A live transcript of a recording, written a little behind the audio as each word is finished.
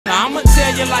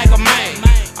tell you like a man.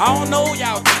 I don't know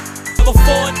y'all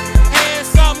before had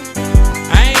something.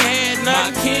 I ain't had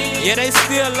nothing. Yeah, they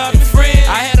still love me. Friends,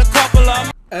 I had a couple of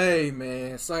them. Hey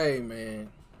man, say man,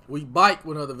 we bike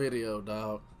with another video,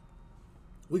 dog.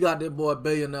 We got that boy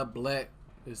Billionaire Black.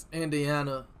 It's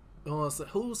Indiana. You know what I'm saying?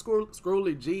 Who's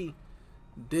Screwly G?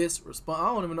 DISS response. I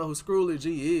don't even know who Screwly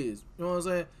G is. You know what I'm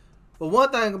saying? But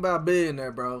one thing about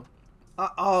Billionaire, bro, I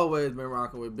always been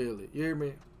rocking with Billy. You hear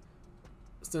me?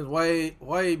 Since way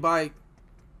bike.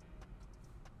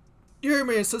 You hear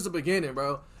me? Since the beginning,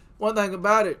 bro. One thing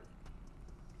about it,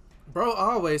 bro,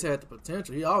 always had the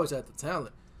potential. He always had the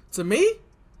talent. To me,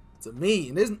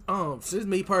 and this is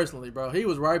me personally, bro. He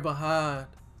was right behind.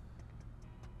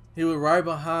 He was right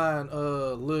behind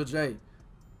Lil J.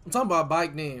 I'm talking about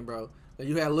bike then, bro.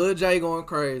 You had Lil J going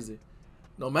crazy.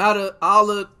 No matter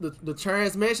all of the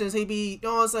transmissions he be, you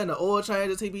know what I'm saying, the oil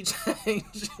changes he be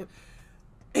changing.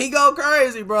 He go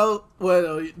crazy, bro.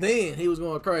 Well, then he was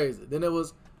going crazy. Then it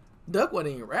was Duck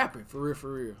wasn't even rapping for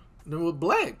real. Then it was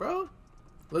Black, bro.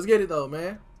 Let's get it though,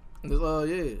 man. It's,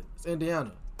 yeah, it's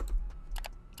Indiana.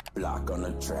 Block on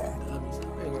the track.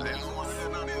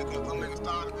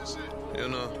 You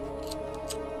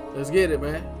know. Let's get it,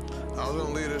 man. I was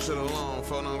gonna leave this shit alone,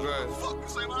 phone on grass. Fuck, you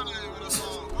say my name in the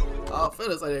song. Oh, I'm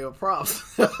finna say they were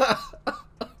props.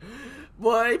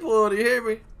 Boy, he pulled, you hear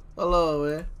me? Hello,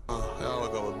 man. Y'all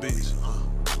look over beats.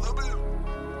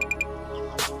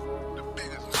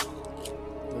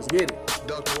 Let's get it.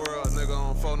 Duck the world, nigga,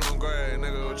 on phone on grass,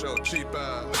 nigga, with your cheap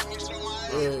ass.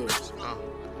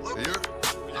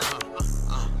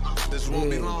 This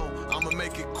won't be long, I'ma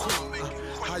make it quick.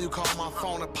 How you call my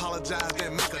phone, apologize,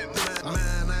 then make a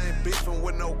man, I ain't beefing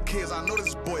with no kids. I know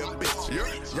this boy a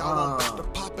bitch. Y'all want to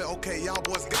pop it, okay? Y'all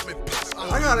boys got me pissed.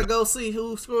 I gotta go see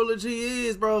who Screwly G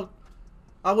is, bro.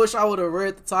 I wish I would have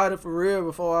read the title for real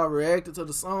before I reacted to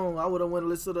the song. I would have went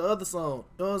and listened to the other song.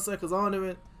 You know what I'm saying? Cause I don't even,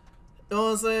 you know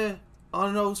what I'm saying? I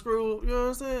don't know who Screw. You know what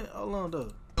I'm saying? Hold on,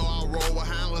 though. I'll roll with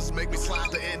handlers, make me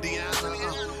slide to Indiana.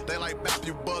 They like bap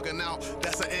you bugging out.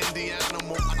 That's an Indiana.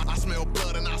 I smell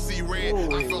blood and I see red.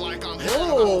 Ooh. I feel like I'm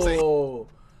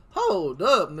Hold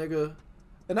up, nigga.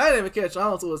 And I didn't even catch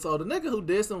on to it. So the nigga who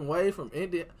did some way from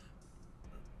India,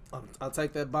 I'll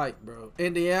take that bite, bro.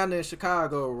 Indiana and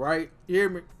Chicago, right? You hear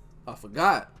me? I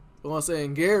forgot. You know what I'm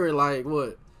saying? Gary, like,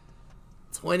 what?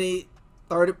 20,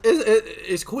 30.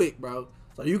 It's quick, bro.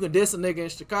 So you can diss a nigga in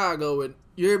Chicago and,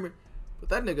 you hear me? But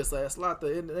that nigga say it's like the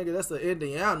nigga, that's the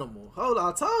Indiana. Hold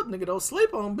on, I told nigga don't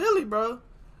sleep on Billy, bro.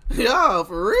 Yo,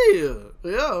 for real.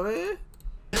 Yo, man.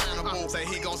 Say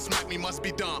he gon' smack me, must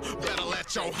be dumb. Better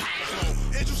let your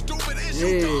hand go. Is you stupid? Is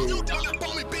you dumb? You done up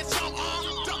on me, bitch. I'm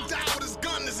armed. Duck down with his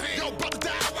gun in his hand. Yo, brother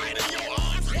died right in your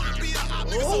arms. Wanna be a op,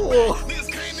 nigga so bad. Niggas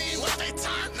can't even what they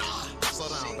time. Nah. Slow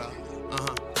down, bro.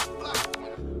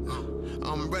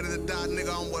 I'm ready to die, nigga.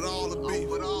 I'm with all the beef.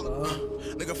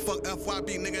 Nigga, fuck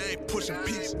FYB, nigga. Ain't pushing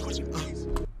peace.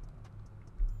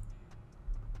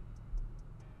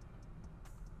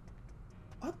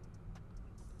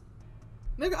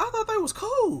 Nigga, I thought they was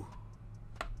cool.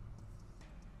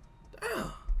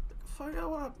 Damn. Fuck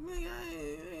out, man.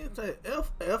 I ain't say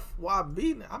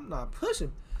FYB. I'm not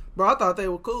pushing. Bro, I thought they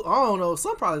were cool. I don't know.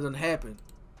 Some probably didn't happen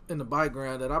in the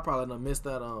background that I probably done missed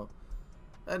that on.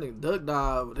 That nigga Duck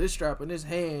died with his strap in his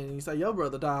hand. And you say your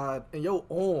brother died in your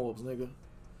arms, nigga.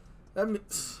 That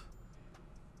means,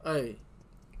 hey.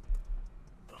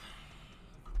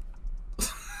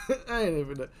 I ain't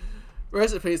even know.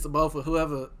 Rest in peace to both of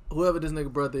whoever this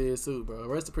nigga brother is too, bro.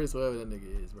 Rest in peace whoever that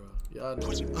nigga is, bro. Y'all know.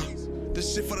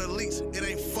 This shit for the elites, it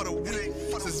ain't for the weak.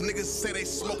 Since niggas say they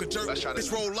smoke a jerk, bitch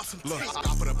roll up some look. I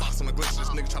put a box on the glitch, this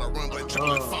nigga try to run, but they trippin'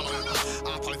 like following.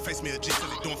 I'll probably face me a G, cause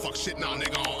they doing fuck shit now,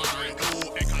 nigga, on under it.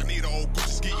 Ooh, incognito, Gucci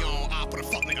ski on, I'll put a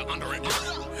fuck nigga under it.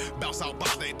 Bounce out,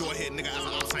 box, they door hit, nigga, as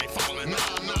an ops ain't following.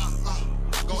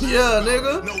 Yeah,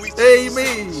 nigga. Hey,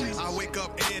 me. I wake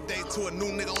up every day to a new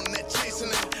nigga on the net chasing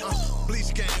it.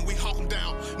 Bleach gang, we hawk him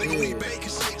down. Nigga, we bake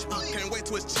his shit. Can't wait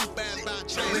till it's cheap ass by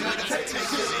chain.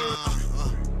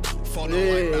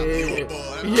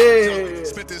 Yeah.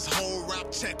 Spent this whole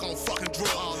rap check on fucking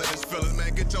drugs. All of this feelings,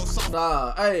 man. Get your song.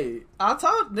 Nah, hey, I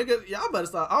told nigga, y'all better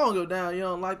stop. I don't go down. You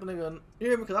don't like the nigga. You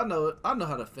hear me? Cause I know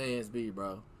how the fans be,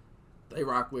 bro. They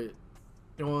rock with,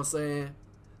 you know what I'm saying?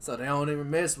 So they don't even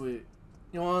mess with.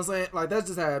 You know what I'm saying? Like, that's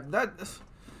just how it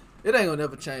ain't gonna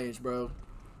never change, bro.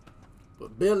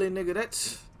 But Billy, nigga,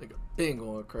 nigga been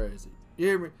going crazy. You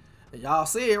hear me? And y'all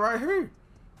see it right here.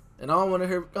 And I don't wanna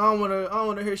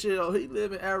hear shit. Oh, he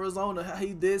live in Arizona. How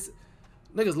he this?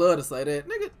 Niggas love to say that.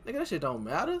 Nigga, that shit don't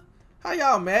matter. How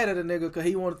y'all mad at a nigga cause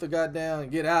he wanted to goddamn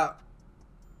get out?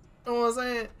 You know what I'm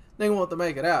saying? Nigga want to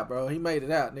make it out, bro. He made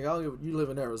it out. Nigga, I don't give, you live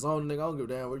in Arizona, nigga. I don't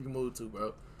give a damn where you move to,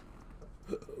 bro.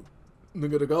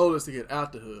 Nigga, the goal is to get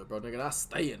out the hood, bro. Nigga, not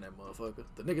stay in that motherfucker.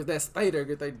 The niggas that stay there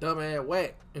get they dumb ass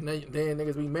whacked. And then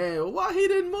niggas be mad, well, why he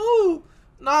didn't move?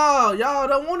 Nah, y'all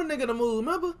don't want a nigga to move,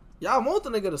 remember? Y'all want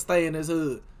the nigga to stay in his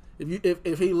hood.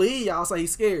 If he leave, y'all say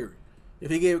he's scary.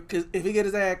 If he get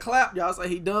his ass clapped, y'all say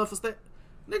he done for stay.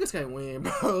 Niggas can't win,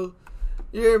 bro.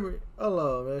 You hear me? Hold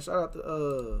on, man. Shout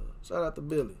out to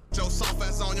Billy. Joe soft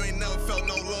ass on, you ain't never felt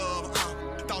no love.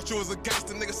 Thought you was a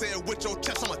gangster, nigga said with your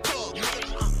chest, I'm a thug,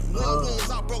 nigga. Love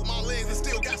wounds, I broke my legs and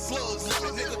still got slugs with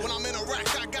me, nigga. When I'm in a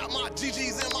rack, I got my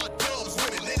GGs and my dubs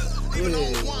with me, nigga. Even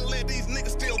on one leg, these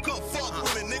niggas still come fuck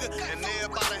with me, nigga. And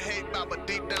everybody hate about, but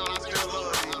deep down, I still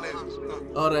love these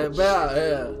niggas. Oh, that bad,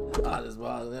 yeah. I just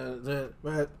bothered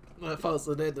that. Man, folks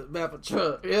are at the back of the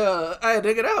truck. Yeah, hey,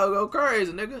 nigga, that would go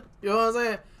crazy, nigga. You know what I'm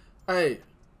saying? Hey,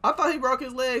 I thought he broke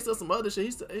his legs or some other shit.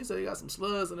 He said he got some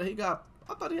slugs and then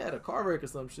I thought he had a car wreck or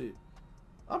some shit.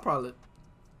 I'm probably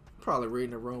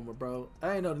reading a rumor, bro.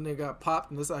 I ain't know the nigga got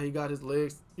popped and that's how he got his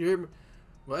legs. You hear me?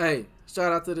 But hey,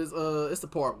 shout out to this. It's the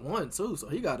part 1 too, so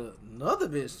he got another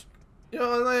bitch. You know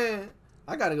what I'm saying?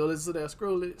 I gotta go listen to that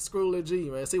Screwly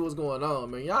G, man. See what's going on,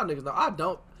 man. Y'all niggas know I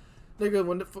don't.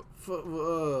 Nigga,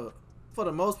 for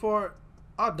the most part,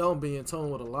 I don't be in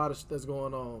tune with a lot of shit that's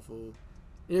going on, fool.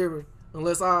 You hear me?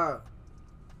 Unless you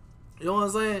know what I'm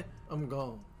saying? I'm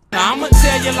gone. Now I'ma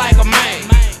tell you like a man.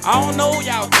 I don't know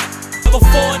y'all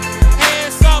before had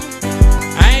something.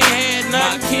 I ain't had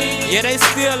nothing. Yeah, they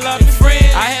still love me.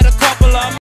 I had a couple